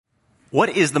What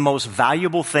is the most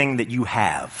valuable thing that you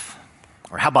have?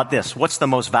 Or how about this? What's the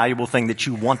most valuable thing that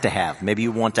you want to have? Maybe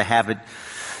you want to have it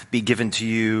be given to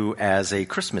you as a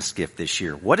Christmas gift this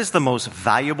year. What is the most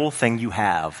valuable thing you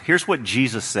have? Here's what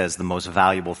Jesus says the most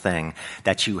valuable thing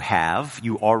that you have.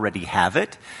 You already have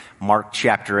it. Mark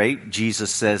chapter 8,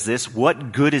 Jesus says this,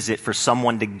 "What good is it for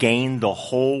someone to gain the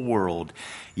whole world,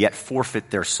 yet forfeit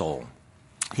their soul?"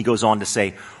 He goes on to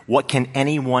say, "What can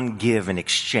anyone give in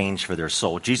exchange for their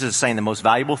soul?" Jesus is saying the most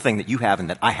valuable thing that you have and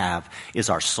that I have is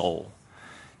our soul.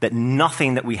 That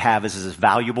nothing that we have is as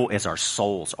valuable as our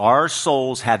souls. Our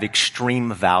souls have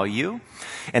extreme value,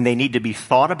 and they need to be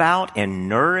thought about and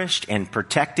nourished and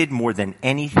protected more than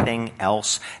anything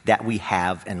else that we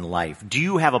have in life. Do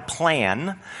you have a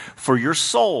plan for your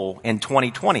soul in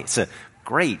 2020? It's a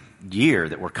great year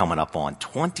that we're coming up on,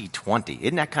 2020.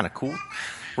 Isn't that kind of cool?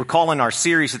 We're calling our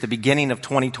series at the beginning of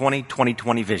 2020,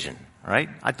 2020 Vision. Right?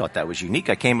 I thought that was unique.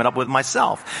 I came up with it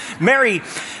myself. Mary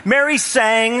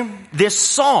sang this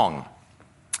song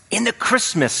in the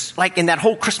Christmas, like in that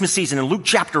whole Christmas season in Luke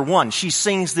chapter 1. She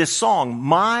sings this song,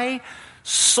 "My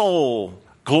soul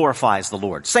glorifies the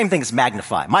Lord." Same thing as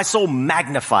magnify. My soul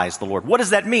magnifies the Lord. What does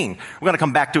that mean? We're going to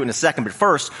come back to it in a second. But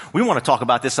first, we want to talk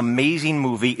about this amazing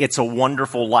movie, It's a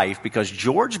Wonderful Life, because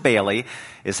George Bailey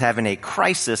is having a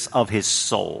crisis of his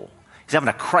soul. He's having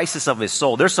a crisis of his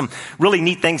soul. There's some really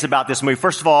neat things about this movie.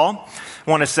 First of all, I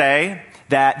want to say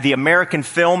that the American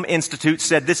Film Institute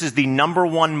said this is the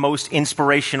 #1 most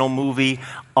inspirational movie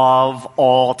of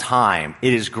all time.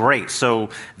 It is great. So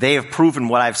they have proven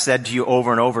what I've said to you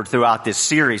over and over throughout this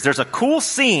series. There's a cool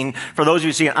scene for those of you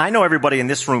who see it. I know everybody in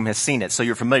this room has seen it, so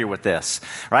you're familiar with this,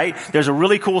 right? There's a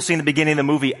really cool scene at the beginning of the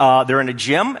movie. They're in a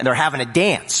gym and they're having a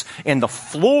dance and the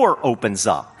floor opens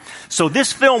up. So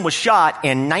this film was shot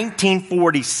in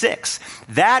 1946.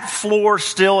 That floor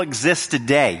still exists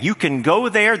today. You can go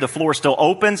there, the floor still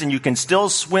opens, and you can still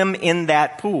swim in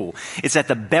that pool. It's at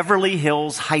the Beverly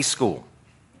Hills High School.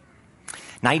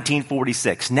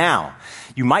 1946. Now,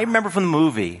 you might remember from the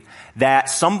movie that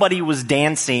somebody was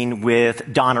dancing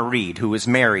with Donna Reed, who was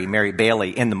Mary Bailey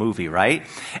in the movie, right?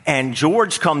 And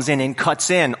George comes in and cuts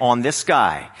in on this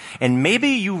guy. And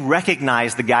maybe you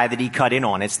recognize the guy that he cut in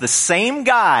on. It's the same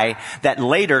guy that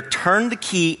later turned the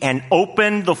key and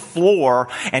opened the floor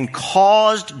and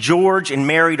caused George and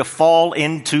Mary to fall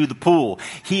into the pool.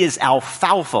 He is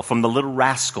Alfalfa from the Little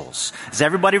Rascals. Does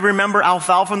everybody remember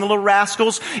Alfalfa from the Little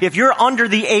Rascals? If you're under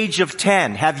the age of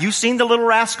 10, have you seen the Little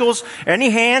Rascals? Any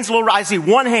hands? I see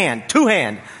one hand, two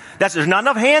hands. There's not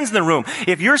enough hands in the room.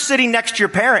 If you're sitting next to your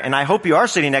parent, and I hope you are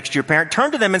sitting next to your parent,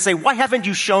 turn to them and say, "Why haven't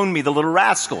you shown me the Little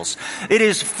Rascals?" It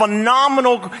is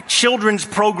phenomenal children's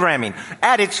programming.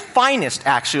 At its finest,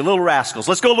 actually, Little Rascals.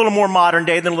 Let's go a little more modern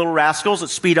day than Little Rascals.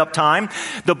 Let's speed up time.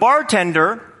 The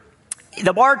bartender,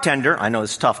 I know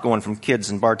it's tough going from kids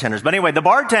and bartenders, but anyway, the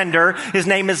bartender, his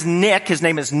name is Nick,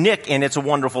 and It's a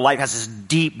Wonderful Life, has this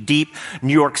deep, deep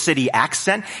New York City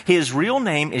accent. His real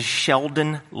name is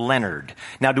Sheldon Leonard.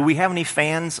 Now, do we have any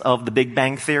fans of The Big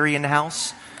Bang Theory in the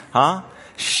house? Huh?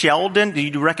 Sheldon, do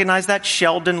you recognize that?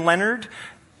 Sheldon Leonard?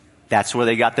 That's where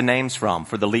they got the names from.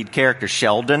 For the lead character,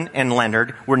 Sheldon and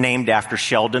Leonard were named after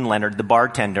Sheldon Leonard, the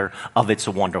bartender of It's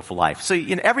a Wonderful Life. So,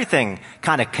 everything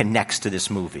kind of connects to this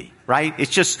movie, right?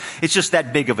 It's just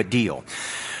that big of a deal.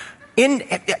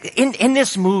 In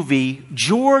this movie,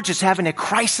 George is having a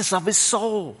crisis of his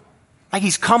soul. Like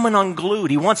he's coming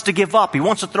unglued. He wants to give up. He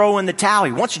wants to throw in the towel.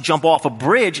 He wants to jump off a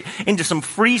bridge into some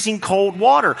freezing cold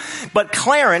water. But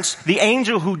Clarence, the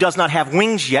angel who does not have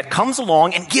wings yet, comes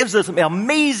along and gives us an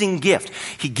amazing gift.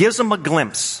 He gives him a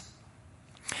glimpse.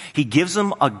 He gives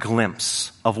him a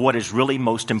glimpse of what is really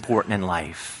most important in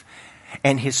life.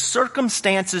 And his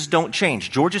circumstances don't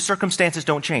change. George's circumstances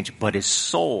don't change, but his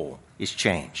soul is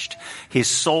changed. His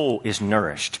soul is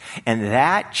nourished. And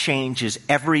that changes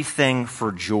everything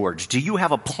for George. Do you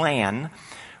have a plan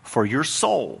for your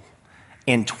soul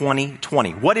in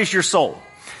 2020? What is your soul?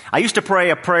 I used to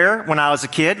pray a prayer when I was a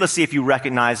kid. Let's see if you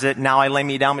recognize it. Now I lay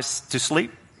me down to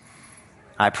sleep.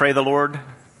 I pray the Lord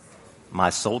my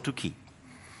soul to keep.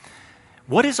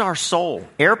 What is our soul?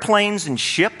 Airplanes and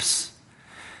ships,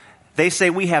 they say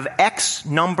we have X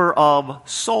number of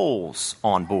souls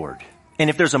on board. And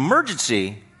if there's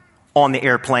emergency on the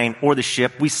airplane or the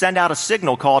ship, we send out a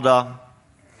signal called a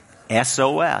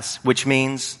SOS, which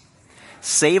means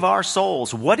save our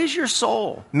souls. What is your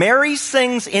soul? Mary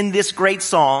sings in this great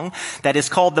song that is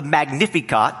called the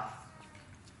Magnificat.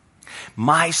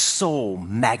 My soul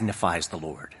magnifies the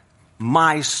Lord.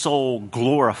 my soul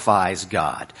glorifies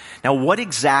God. Now, what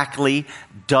exactly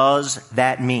does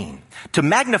that mean? To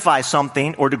magnify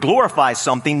something or to glorify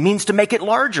something means to make it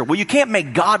larger. Well, you can't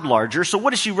make God larger, so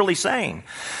what is she really saying?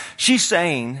 She's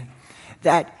saying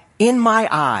that in my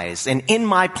eyes and in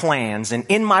my plans and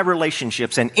in my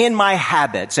relationships and in my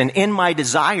habits and in my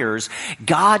desires,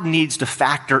 God needs to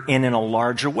factor in a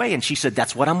larger way. And she said,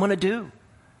 that's what I'm going to do.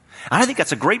 I think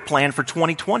that's a great plan for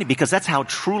 2020 because that's how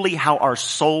our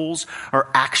souls are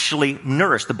actually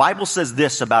nourished. The Bible says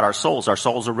this about our souls. Our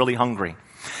souls are really hungry.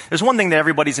 There's one thing that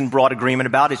everybody's in broad agreement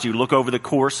about as you look over the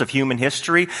course of human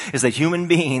history is that human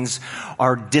beings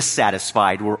are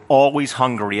dissatisfied. We're always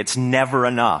hungry. It's never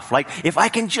enough. Like, if I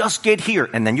can just get here,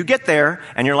 and then you get there,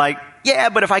 and you're like, yeah,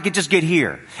 but if I could just get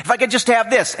here. If I could just have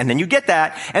this, and then you get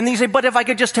that, and then you say, but if I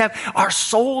could just have, our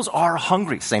souls are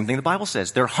hungry. Same thing the Bible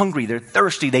says. They're hungry, they're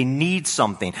thirsty, they need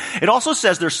something. It also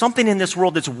says there's something in this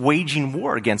world that's waging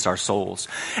war against our souls.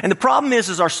 And the problem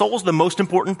is our souls are the most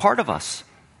important part of us.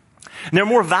 And they're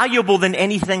more valuable than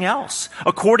anything else,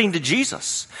 according to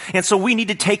Jesus. And so we need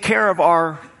to take care of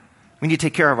our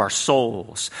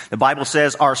souls. The Bible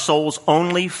says our souls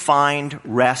only find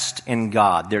rest in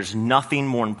God. There's nothing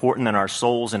more important than our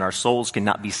souls, and our souls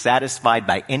cannot be satisfied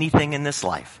by anything in this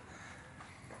life.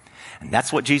 And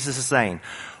that's what Jesus is saying.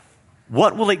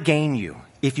 What will it gain you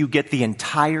if you get the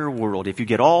entire world, if you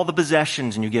get all the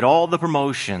possessions and you get all the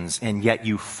promotions, and yet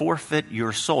you forfeit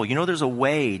your soul? You know, there's a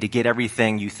way to get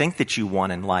everything you think that you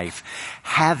want in life,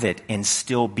 have it, and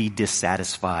still be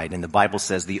dissatisfied. And the Bible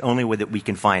says the only way that we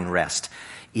can find rest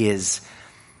is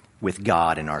with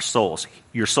God in our souls.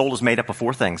 Your soul is made up of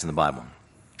 4 things in the Bible.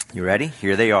 You ready?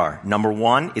 Here they are. Number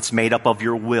 1, it's made up of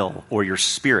your will or your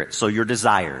spirit, so your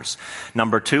desires.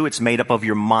 Number 2, it's made up of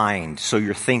your mind, so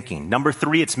your thinking. Number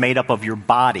 3, it's made up of your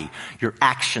body, your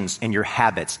actions, and your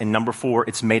habits. And number 4,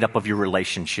 it's made up of your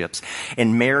relationships.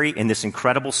 And Mary, in this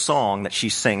incredible song that she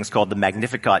sings called the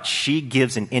Magnificat, she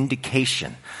gives an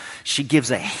indication. She gives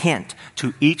a hint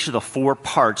to each of the 4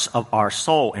 parts of our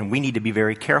soul, and we need to be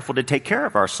very careful to take care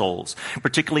of our souls,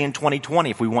 particularly in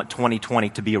 2020 if we want 2020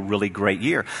 to be a really great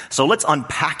year. So let's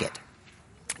unpack it.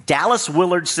 Dallas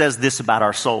Willard says this about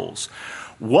our souls.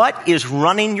 What is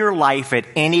running your life at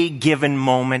any given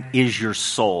moment is your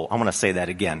soul. I'm going to say that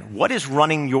again. What is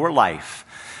running your life?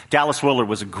 Dallas Willard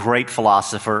was a great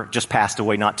philosopher, just passed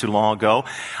away not too long ago.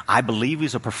 I believe he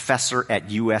was a professor at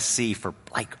USC for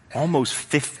like almost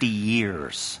 50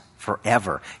 years,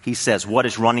 forever. He says, what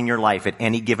is running your life at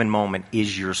any given moment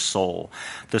is your soul.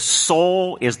 The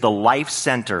soul is the life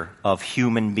center of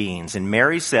human beings. And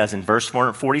Mary says in verse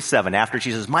 447, after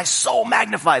she says, my soul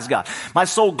magnifies God, my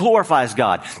soul glorifies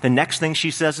God, the next thing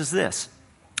she says is this,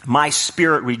 my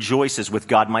spirit rejoices with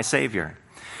God my Savior.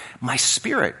 My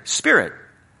spirit.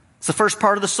 It's the first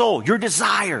part of the soul, your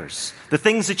desires, the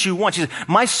things that you want. She says,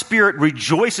 my spirit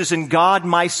rejoices in God,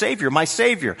 my Savior, my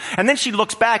Savior. And then she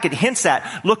looks back and hints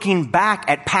at looking back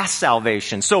at past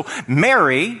salvation. So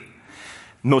Mary,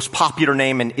 most popular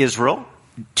name in Israel,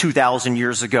 2,000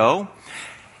 years ago,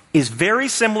 is very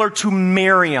similar to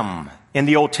Miriam in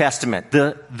the Old Testament,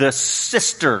 the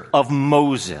sister of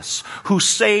Moses, who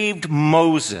saved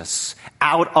Moses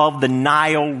out of the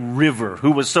Nile River,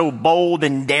 who was so bold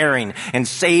and daring and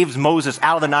saves Moses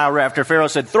out of the Nile River after Pharaoh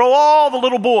said, throw all the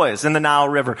little boys in the Nile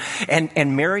River.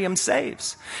 And Miriam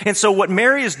saves. And so what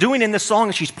Mary is doing in this song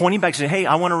is she's pointing back saying, hey,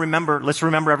 let's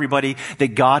remember everybody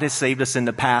that God has saved us in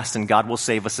the past and God will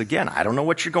save us again. I don't know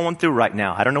what you're going through right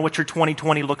now. I don't know what your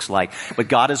 2020 looks like, but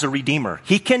God is a redeemer.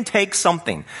 He can take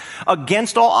something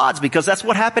against all odds because that's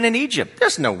what happened in Egypt.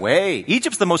 There's no way.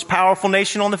 Egypt's the most powerful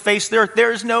nation on the face of the earth.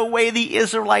 There's no way the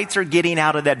Israelites are getting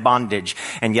out of that bondage.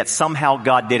 And yet somehow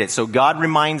God did it. So God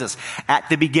reminds us at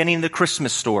the beginning of the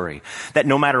Christmas story that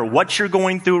no matter what you're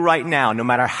going through right now, no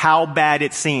matter how bad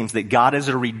it seems, that God is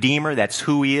a redeemer. That's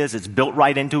who he is. It's built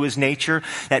right into his nature.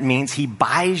 That means he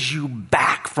buys you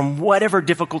back from whatever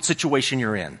difficult situation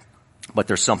you're in. But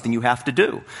there's something you have to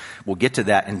do. We'll get to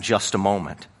that in just a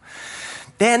moment.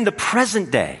 Then the present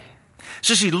day.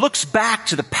 So she looks back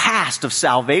to the past of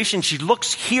salvation. She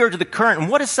looks here to the current. And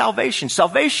what is salvation?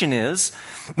 Salvation is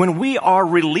when we are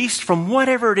released from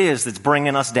whatever it is that's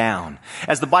bringing us down.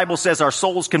 As the Bible says, our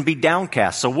souls can be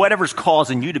downcast. So whatever's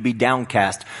causing you to be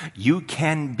downcast, you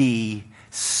can be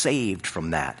saved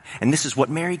from that. And this is what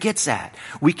Mary gets at.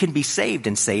 We can be saved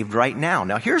and saved right now.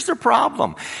 Now here's the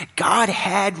problem. God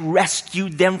had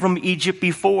rescued them from Egypt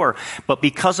before, but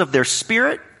because of their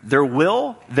spirit, their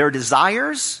will, their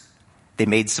desires, they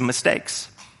made some mistakes.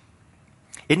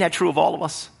 Isn't that true of all of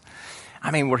us?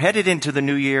 I mean, we're headed into the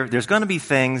new year. There's going to be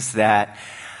things that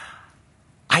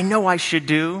I know I should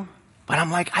do, But I'm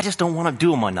like, I just don't want to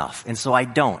do them enough. And so I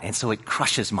don't. And so it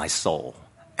crushes my soul.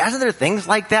 Are there things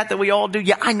like that we all do?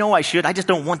 Yeah, I know I should. I just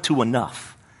don't want to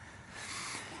enough.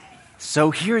 So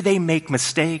here they make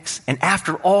mistakes. And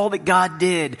after all that God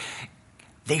did,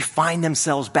 they find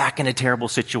themselves back in a terrible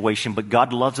situation. But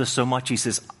God loves us so much, he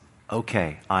says,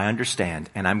 okay, I understand.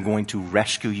 And I'm going to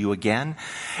rescue you again.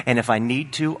 And if I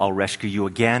need to, I'll rescue you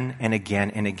again and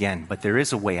again and again. But there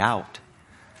is a way out.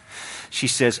 She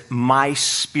says, my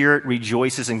spirit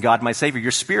rejoices in God, my Savior.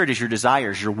 Your spirit is your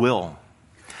desires, your will.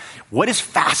 What is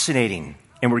fascinating,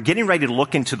 and we're getting ready to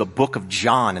look into the book of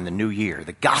John in the new year,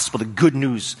 the gospel, the good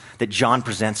news that John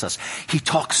presents us. He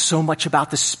talks so much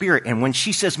about the Spirit. And when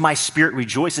she says, my spirit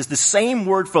rejoices, the same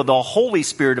word for the Holy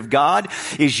Spirit of God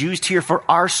is used here for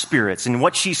our spirits. And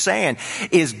what she's saying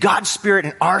is God's Spirit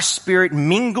and our spirit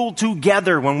mingle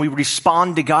together when we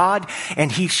respond to God,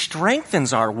 and he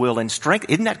strengthens our will and strength.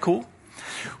 Isn't that cool?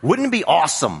 Wouldn't it be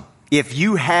awesome if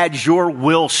you had your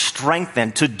will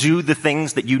strengthened to do the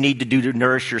things that you need to do to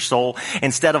nourish your soul,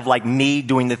 instead of like me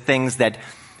doing the things that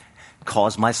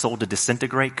cause my soul to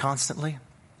disintegrate constantly?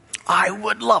 I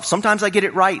would love, sometimes I get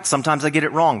it right, sometimes I get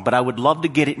it wrong, but I would love to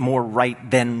get it more right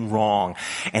than wrong.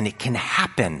 And it can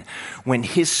happen when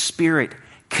his Spirit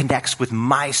connects with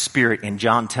my spirit, and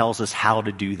John tells us how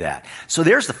to do that. So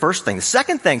there's the first thing. The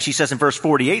second thing she says in verse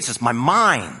 48 says, my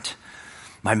mind,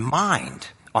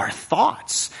 our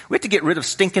thoughts. We have to get rid of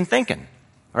stinking thinking,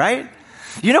 right?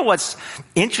 You know what's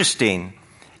interesting?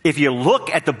 If you look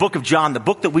at the book of John, the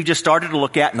book that we just started to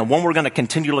look at, and the one we're going to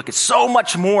continue to look at so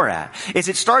much more at, is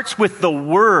it starts with the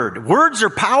word. Words are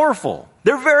powerful.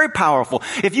 They're very powerful.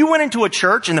 If you went into a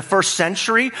church in the first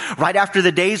century, right after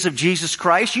the days of Jesus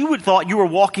Christ, you would thought you were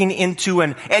walking into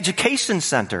an education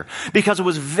center, because it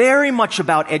was very much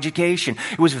about education.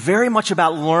 It was very much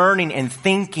about learning and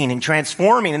thinking and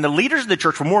transforming. And the leaders of the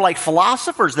church were more like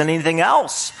philosophers than anything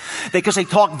else, because they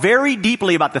talked very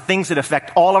deeply about the things that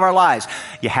affect all of our lives.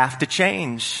 You have to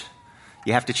change.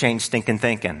 You have to change stinking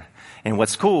thinking. And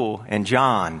what's cool in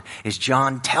John is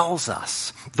John tells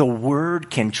us the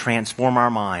word can transform our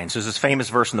minds. There's this famous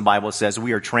verse in the Bible that says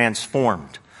we are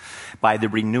transformed by the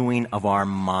renewing of our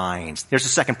minds. There's the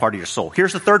second part of your soul.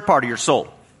 Here's the third part of your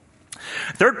soul.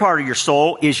 Third part of your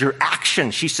soul is your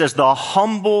action. She says the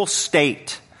humble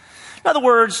state. In other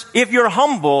words, if you're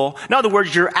humble,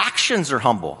 your actions are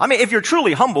humble. I mean, if you're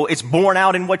truly humble, it's born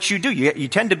out in what you do. You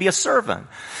tend to be a servant.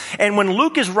 And when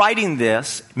Luke is writing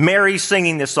this, Mary's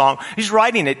singing this song, he's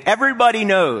writing it. Everybody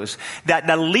knows that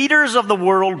the leaders of the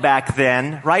world back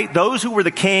then, right? Those who were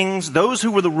the kings, those who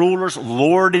were the rulers,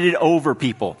 lorded it over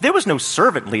people. There was no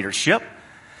servant leadership.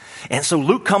 And so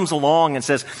Luke comes along and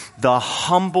says, the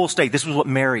humble state. This was what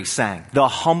Mary sang. The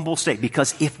humble state.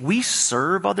 Because if we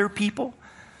serve other people,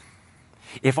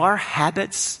 if our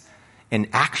habits and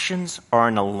actions are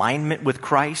in alignment with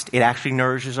Christ, it actually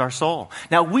nourishes our soul.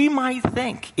 Now, we might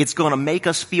think it's going to make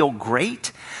us feel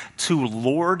great to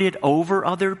lord it over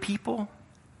other people,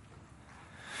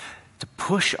 to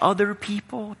push other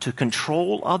people, to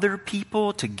control other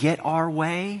people, to get our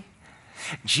way.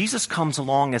 Jesus comes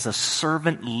along as a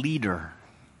servant leader.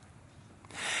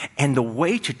 And the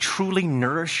way to truly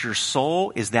nourish your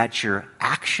soul is that your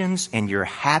actions and your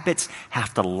habits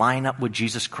have to line up with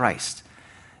Jesus Christ.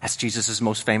 That's Jesus'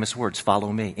 most famous words,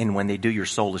 follow me. And when they do, your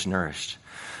soul is nourished.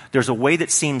 There's a way that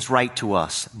seems right to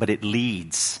us, but it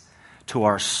leads to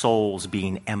our souls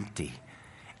being empty.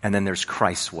 And then there's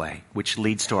Christ's way, which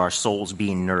leads to our souls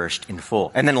being nourished in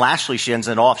full. And then lastly, she ends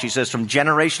it off. She says, from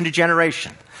generation to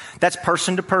generation. That's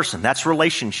person to person. That's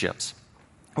relationships.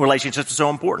 Relationships are so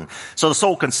important. So the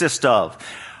soul consists of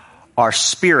our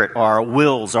spirit, our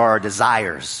wills, our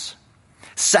desires.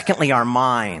 Secondly, our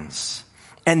minds.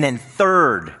 And then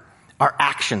third, our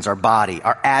actions, our body,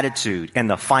 our attitude. And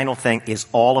the final thing is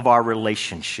all of our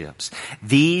relationships.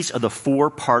 These are the four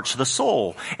parts of the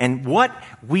soul. And what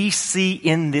we see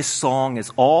in this song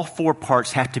is all four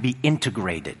parts have to be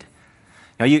integrated.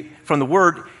 Now, from the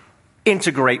word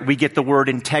integrate, we get the word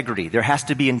integrity. There has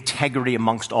to be integrity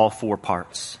amongst all four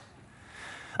parts.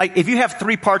 Like if you have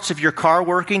three parts of your car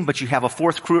working, but you have a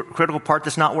fourth critical part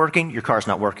that's not working, your car's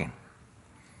not working.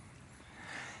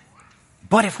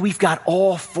 But if we've got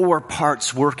all four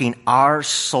parts working, our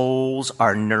souls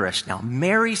are nourished. Now,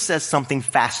 Mary says something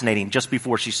fascinating just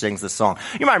before she sings this song.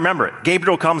 You might remember it.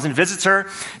 Gabriel comes and visits her.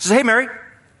 He says, hey, Mary,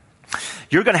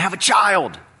 you're going to have a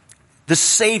child. The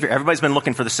Savior, everybody's been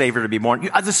looking for the Savior to be born.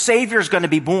 The Savior is going to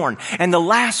be born. And the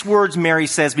last words Mary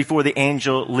says before the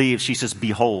angel leaves, she says,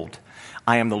 behold,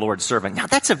 I am the Lord's servant. Now,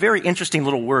 that's a very interesting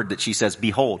little word that she says,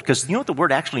 behold. Because you know what the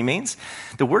word actually means?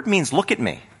 The word means look at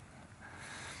me.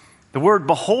 The word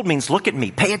behold means look at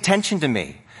me, pay attention to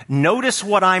me, notice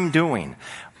what I'm doing.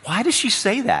 Why does she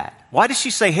say that? Why does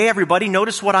she say, hey, everybody,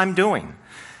 notice what I'm doing?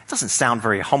 It doesn't sound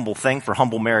very humble thing for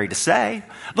humble Mary to say.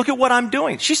 Look at what I'm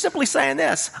doing. She's simply saying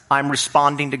this. I'm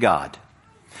responding to God.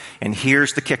 And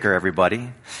here's the kicker, everybody.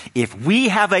 If we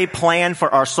have a plan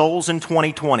for our souls in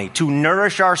 2020, to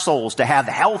nourish our souls, to have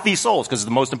healthy souls, because it's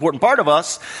the most important part of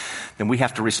us, then we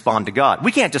have to respond to God.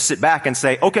 We can't just sit back and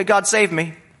say, okay, God, save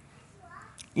me.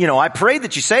 I prayed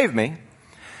that you save me.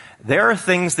 There are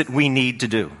things that we need to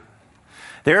do.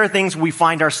 There are things we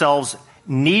find ourselves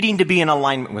needing to be in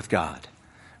alignment with God,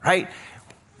 right?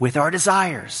 With our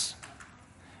desires.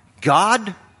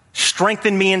 God,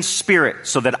 strengthen me in spirit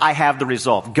so that I have the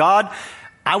resolve. God,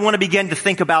 I want to begin to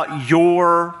think about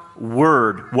your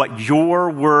word, what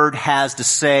your word has to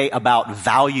say about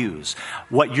values,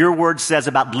 what your word says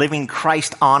about living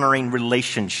Christ-honoring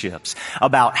relationships,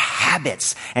 about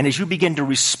habits. And as you begin to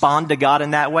respond to God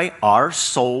in that way, our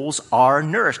souls are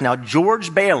nourished. Now,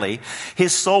 George Bailey,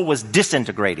 his soul was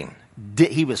disintegrating.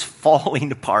 He was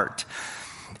falling apart.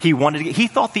 He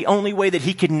thought the only way that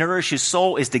he could nourish his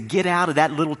soul is to get out of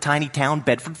that little tiny town,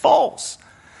 Bedford Falls.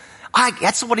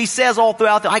 That's what he says all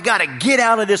throughout. I got to get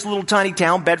out of this little tiny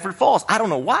town, Bedford Falls. I don't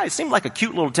know why. It seemed like a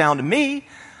cute little town to me.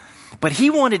 But he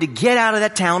wanted to get out of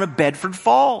that town of Bedford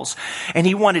Falls. And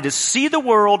he wanted to see the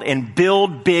world and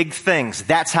build big things.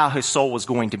 That's how his soul was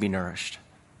going to be nourished.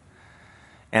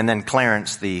 And then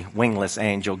Clarence, the wingless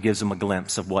angel, gives him a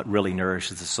glimpse of what really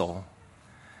nourishes the soul.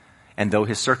 And though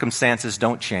his circumstances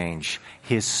don't change,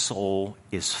 his soul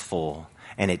is full.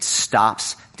 And it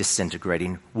stops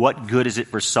disintegrating. What good is it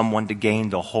for someone to gain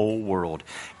the whole world,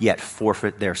 yet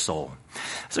forfeit their soul?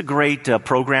 It's a great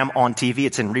program on TV.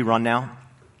 It's in rerun now.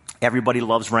 Everybody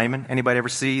Loves Raymond. Anybody ever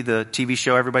see the TV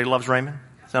show Everybody Loves Raymond?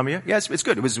 Some of you? Yes, it's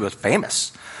good. It was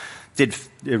famous. It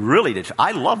really did.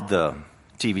 I loved the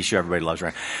TV show Everybody Loves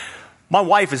Raymond. My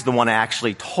wife is the one that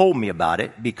actually told me about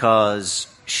it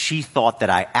because she thought that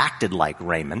I acted like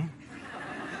Raymond.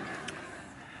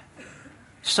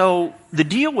 So the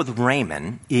deal with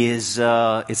Raymond is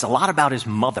it's a lot about his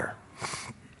mother.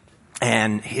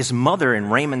 And his mother, in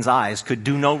Raymond's eyes, could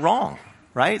do no wrong,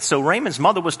 right? So Raymond's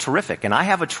mother was terrific, and I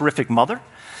have a terrific mother,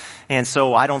 and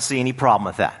so I don't see any problem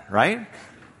with that, right?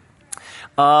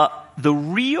 The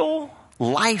real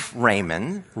life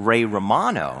Raymond, Ray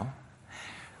Romano,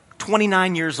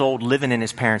 29 years old, living in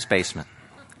his parents' basement,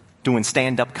 doing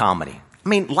stand-up comedy. I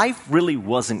mean, life really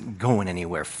wasn't going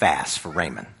anywhere fast for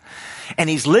Raymond. And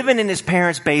he's living in his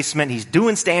parents' basement. He's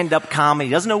doing stand-up comedy.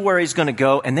 He doesn't know where he's going to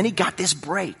go. And then he got this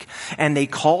break. And they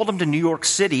called him to New York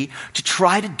City to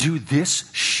try to do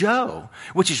this show,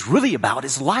 which is really about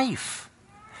his life.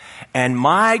 And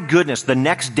my goodness, the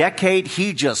next decade,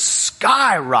 he just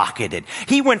skyrocketed.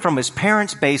 He went from his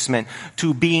parents' basement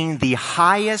to being the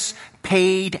highest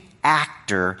paid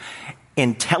actor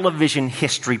in television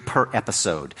history per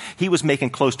episode. He was making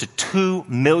close to $2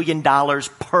 million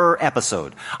per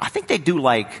episode. I think they do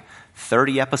like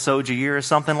 30 episodes a year or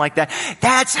something like that.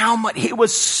 That's how much. It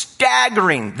was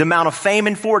staggering, the amount of fame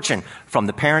and fortune from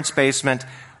the parents' basement,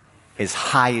 as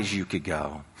high as you could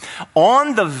go.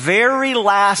 On the very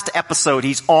last episode,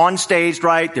 he's on stage,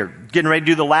 right? They're getting ready to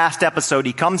do the last episode.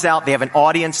 He comes out, they have an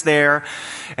audience there,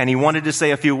 and he wanted to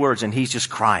say a few words, and he's just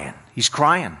crying. He's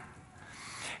crying.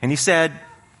 And he said,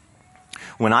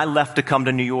 when I left to come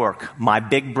to New York, my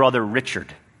big brother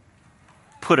Richard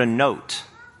put a note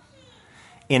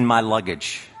in my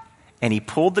luggage. And he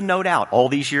pulled the note out all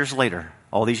these years later.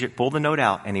 Pulled the note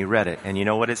out and he read it. And you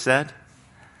know what it said?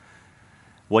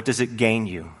 What does it gain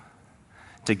you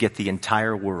to get the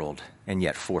entire world and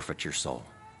yet forfeit your soul?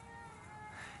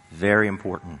 Very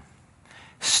important.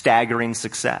 Staggering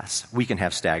success. We can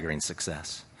have staggering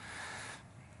success.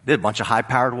 There's a bunch of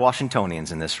high-powered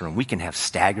Washingtonians in this room. We can have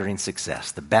staggering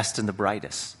success, the best and the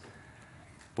brightest.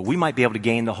 But we might be able to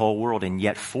gain the whole world and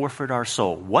yet forfeit our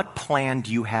soul. What plan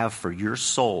do you have for your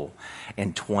soul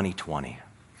in 2020?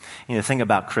 The thing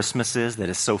about Christmas is that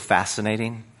is so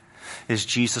fascinating is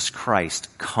Jesus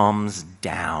Christ comes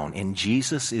down, and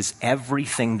Jesus is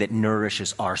everything that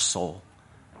nourishes our soul.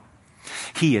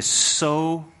 He is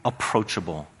so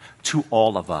approachable to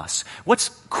all of us. What's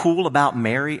cool about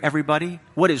Mary, everybody?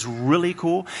 What is really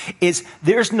cool is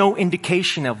there's no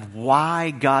indication of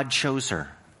why God chose her.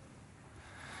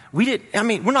 We're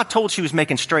not told she was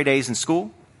making straight A's in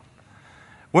school.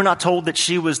 We're not told that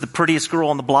she was the prettiest girl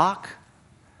on the block.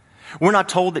 We're not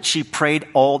told that she prayed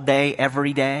all day,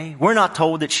 every day. We're not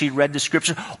told that she read the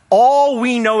scripture. All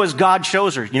we know is God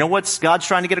chose her. You know what God's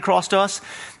trying to get across to us?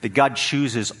 That God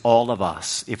chooses all of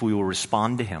us if we will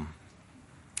respond to him.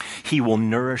 He will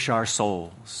nourish our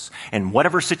souls. And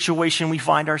whatever situation we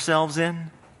find ourselves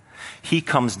in, he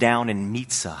comes down and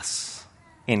meets us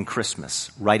in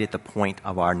Christmas, right at the point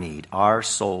of our need. Our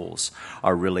souls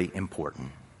are really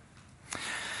important.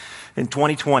 In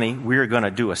 2020, we're going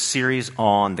to do a series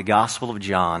on the Gospel of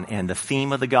John, and the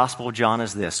theme of the Gospel of John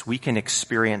is this: we can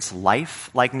experience life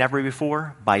like never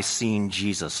before by seeing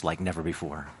Jesus like never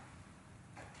before.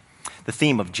 The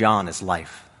theme of John is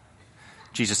life.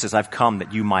 Jesus says, I've come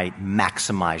that you might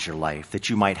maximize your life, that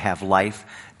you might have life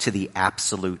to the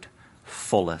absolute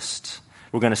fullest.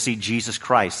 We're going to see Jesus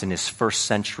Christ in his first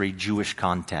century Jewish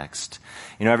context.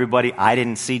 You know, everybody, I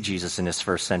didn't see Jesus in his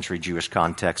first century Jewish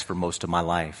context for most of my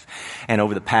life. And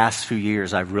over the past few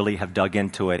years, I really have dug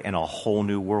into it, and a whole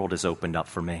new world has opened up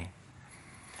for me.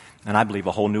 And I believe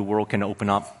a whole new world can open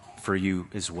up for you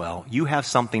as well. You have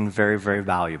something very, very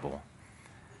valuable.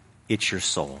 It's your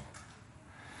soul.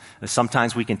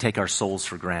 Sometimes we can take our souls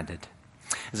for granted.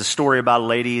 There's a story about a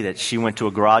lady that she went to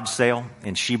a garage sale,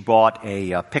 and she bought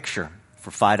a picture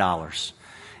for $5.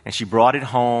 And she brought it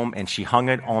home and she hung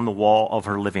it on the wall of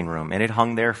her living room. And it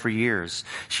hung there for years.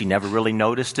 She never really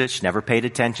noticed it. She never paid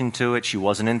attention to it. She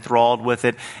wasn't enthralled with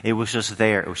it. It was just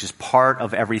there. It was just part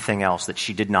of everything else that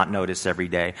she did not notice every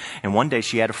day. And one day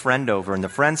she had a friend over, and the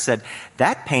friend said,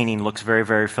 that painting looks very,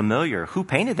 very familiar. Who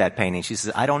painted that painting? She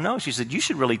said, I don't know. She said, you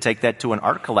should really take that to an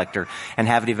art collector and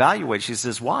have it evaluated. She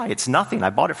says, why? It's nothing. I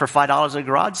bought it for $5 at a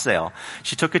garage sale.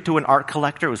 She took it to an art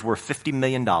collector. It was worth $50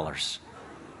 million.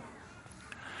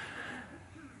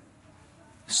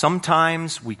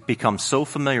 Sometimes we become so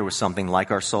familiar with something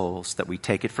like our souls that we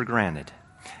take it for granted.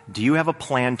 Do you have a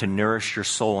plan to nourish your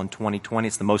soul in 2020?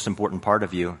 It's the most important part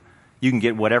of you. You can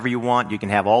get whatever you want. You can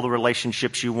have all the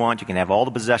relationships you want. You can have all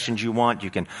the possessions you want. You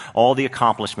can all the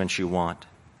accomplishments you want.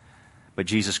 But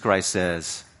Jesus Christ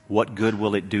says, what good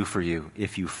will it do for you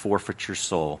if you forfeit your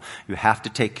soul? You have to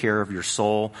take care of your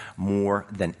soul more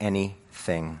than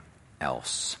anything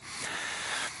else.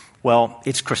 Well,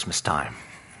 it's Christmas time.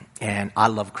 And I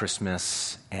love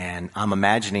Christmas, and I'm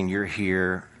imagining you're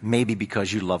here maybe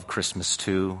because you love Christmas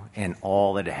too and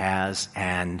all that it has.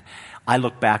 And I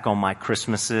look back on my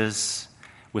Christmases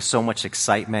with so much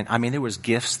excitement. I mean, there was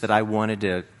gifts that I wanted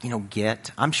to, get.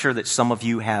 I'm sure that some of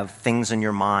you have things in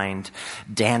your mind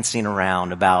dancing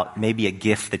around about maybe a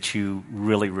gift that you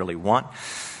really, really want.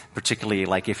 Particularly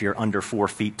like if you're under 4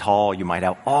 feet tall, you might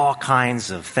have all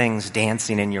kinds of things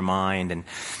dancing in your mind. And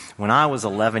when I was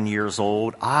 11 years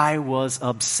old, I was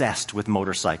obsessed with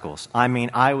motorcycles. I mean,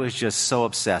 I was just so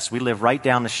obsessed. We lived right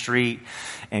down the street,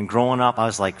 and growing up, I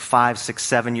was like 5, 6,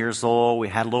 7 years old. We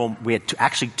had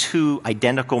actually two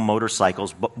identical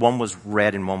motorcycles, but one was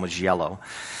red and one was yellow.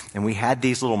 And we had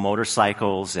these little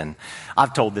motorcycles, and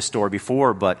I've told this story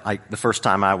before, but the first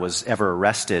time I was ever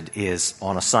arrested is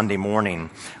on a Sunday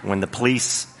morning when the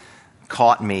police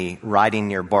caught me riding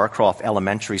near Barcroft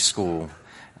Elementary School,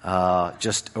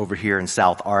 just over here in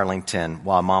South Arlington,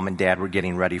 while Mom and Dad were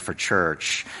getting ready for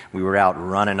church. We were out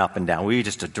running up and down. We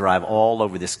used to drive all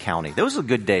over this county. Those were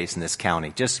good days in this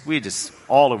county. We just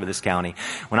all over this county.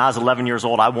 When I was 11 years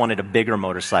old, I wanted a bigger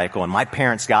motorcycle, and my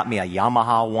parents got me a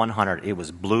Yamaha 100. It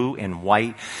was blue and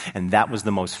white, and that was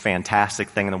the most fantastic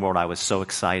thing in the world. I was so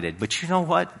excited. But you know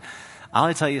what?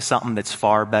 I'll tell you something that's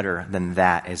far better than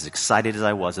that, as excited as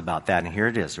I was about that. And here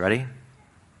it is. Ready?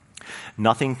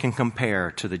 Nothing can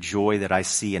compare to the joy that I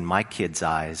see in my kids'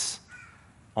 eyes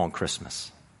on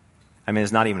Christmas. I mean,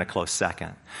 it's not even a close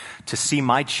second. To see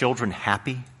my children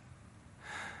happy,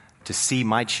 to see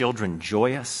my children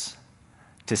joyous,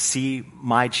 to see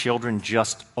my children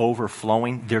just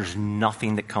overflowing, there's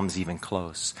nothing that comes even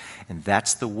close. And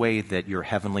that's the way that your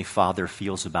Heavenly Father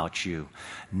feels about you.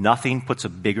 Nothing puts a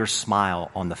bigger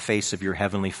smile on the face of your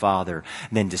Heavenly Father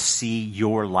than to see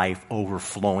your life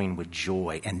overflowing with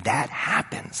joy. And that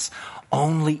happens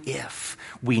only if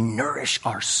we nourish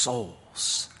our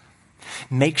souls.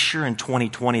 Make sure in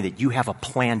 2020 that you have a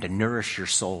plan to nourish your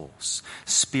souls,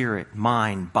 spirit,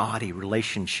 mind, body,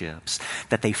 relationships,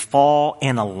 that they fall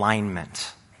in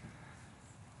alignment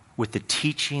with the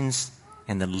teachings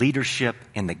and the leadership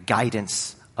and the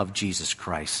guidance of Jesus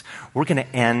Christ. We're going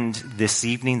to end this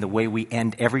evening the way we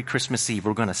end every Christmas Eve.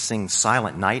 We're going to sing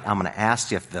Silent Night. I'm going to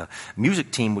ask if the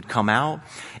music team would come out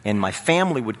and my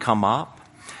family would come up.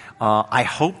 I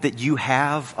hope that you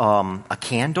have a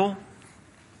candle.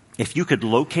 If you could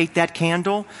locate that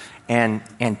candle and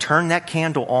turn that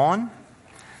candle on.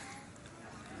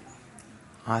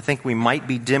 I think we might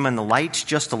be dimming the lights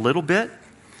just a little bit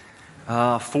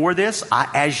for this.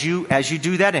 As you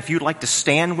do that, if you'd like to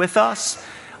stand with us,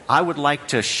 I would like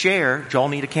to share. Do y'all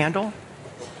need a candle?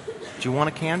 Do you want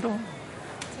a candle?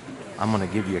 I'm going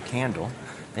to give you a candle.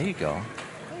 There you go.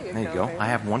 There you go. I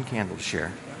have one candle to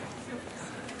share.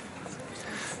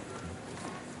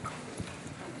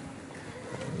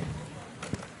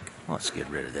 Let's get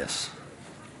rid of this.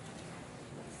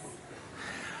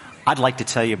 I'd like to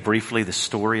tell you briefly the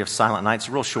story of Silent Night. It's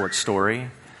a real short story.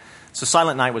 So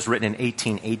Silent Night was written in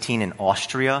 1818 in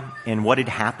Austria. And what had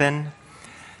happened?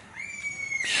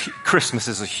 Christmas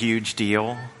is a huge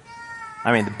deal.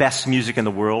 I mean, the best music in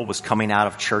the world was coming out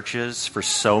of churches for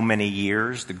so many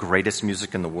years, the greatest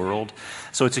music in the world.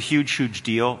 So it's a huge, huge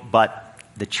deal, but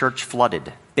the church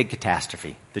flooded. Big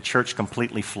catastrophe. The church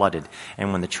completely flooded.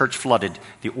 And when the church flooded,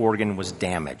 the organ was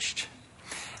damaged.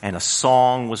 And a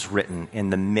song was written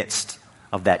in the midst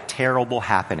of that terrible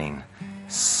happening,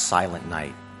 Silent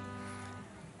Night,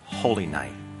 Holy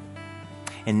Night.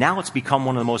 And now it's become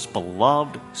one of the most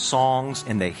beloved songs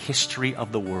in the history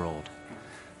of the world.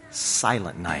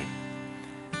 Silent Night,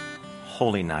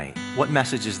 Holy Night. What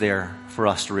message is there for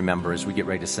us to remember as we get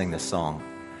ready to sing this song?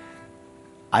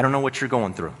 I don't know what you're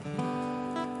going through,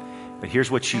 but here's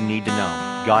what you need to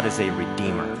know. God is a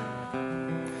redeemer.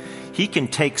 He can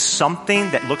take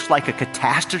something that looks like a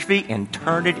catastrophe and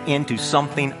turn it into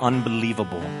something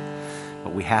unbelievable.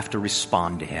 But we have to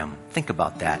respond to Him. Think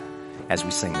about that as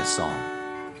we sing this song.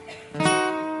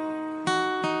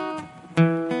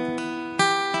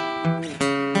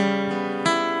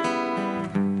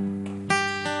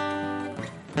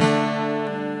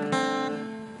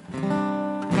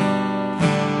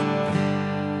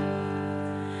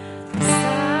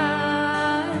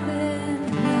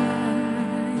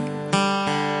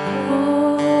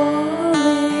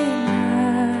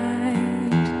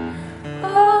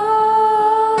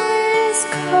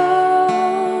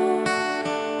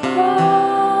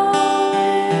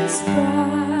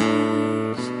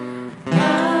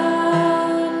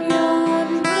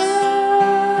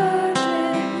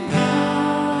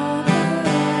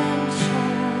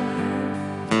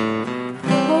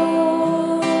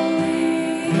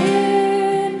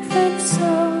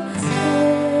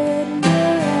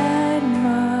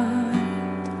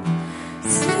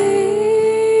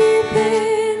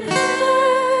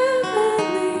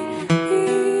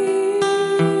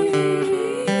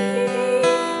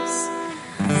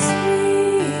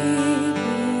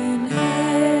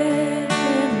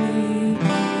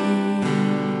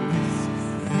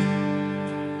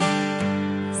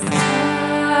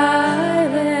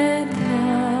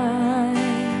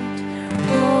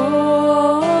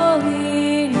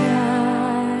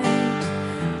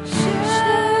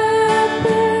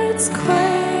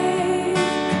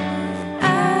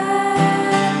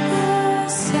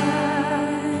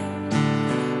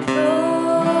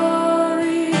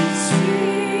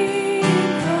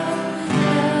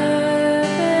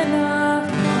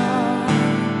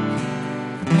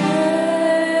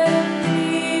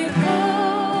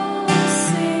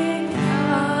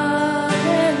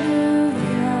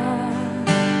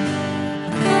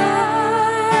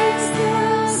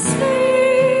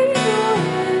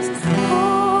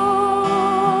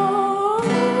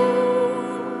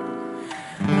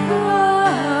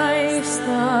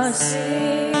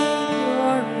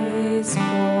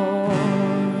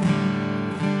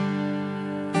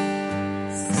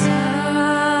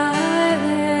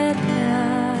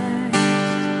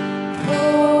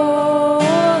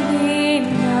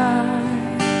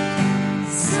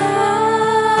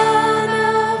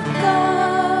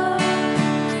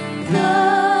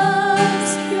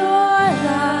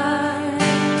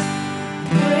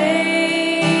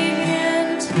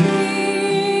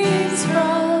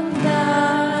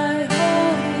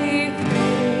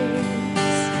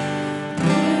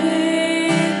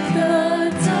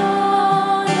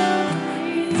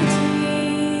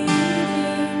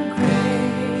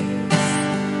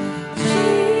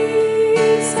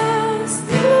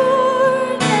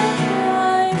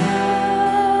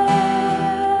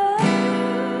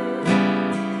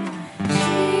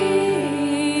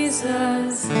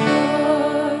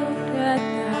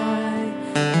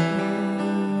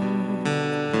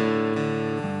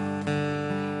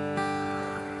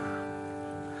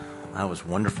 That was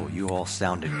wonderful. You all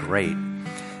sounded great.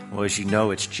 Well, as you know,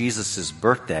 it's Jesus'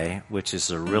 birthday, which is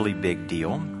a really big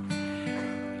deal.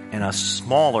 In a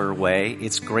smaller way,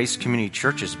 it's Grace Community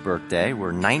Church's birthday.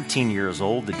 We're 19 years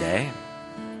old today.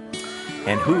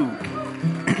 And who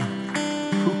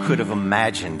could have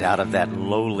imagined out of that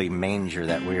lowly manger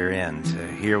that we're in to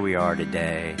here we are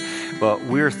today? But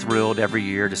we're thrilled every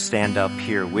year to stand up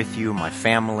here with you, my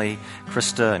family,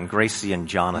 Krista and Gracie and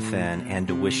Jonathan, and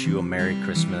to wish you a Merry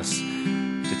Christmas,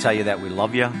 to tell you that we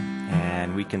love you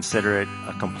and we consider it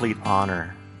a complete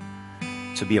honor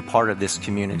to be a part of this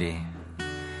community.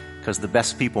 because the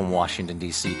best people in Washington,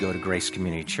 D.C. go to Grace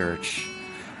Community Church.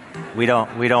 We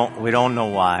don't know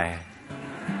why,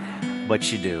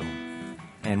 but you do.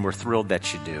 And we're thrilled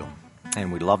that you do.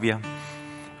 And we love you.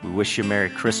 We wish you a Merry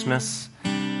Christmas,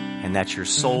 and that your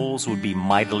souls would be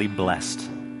mightily blessed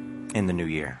in the new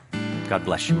year. God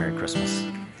bless you. Merry Christmas.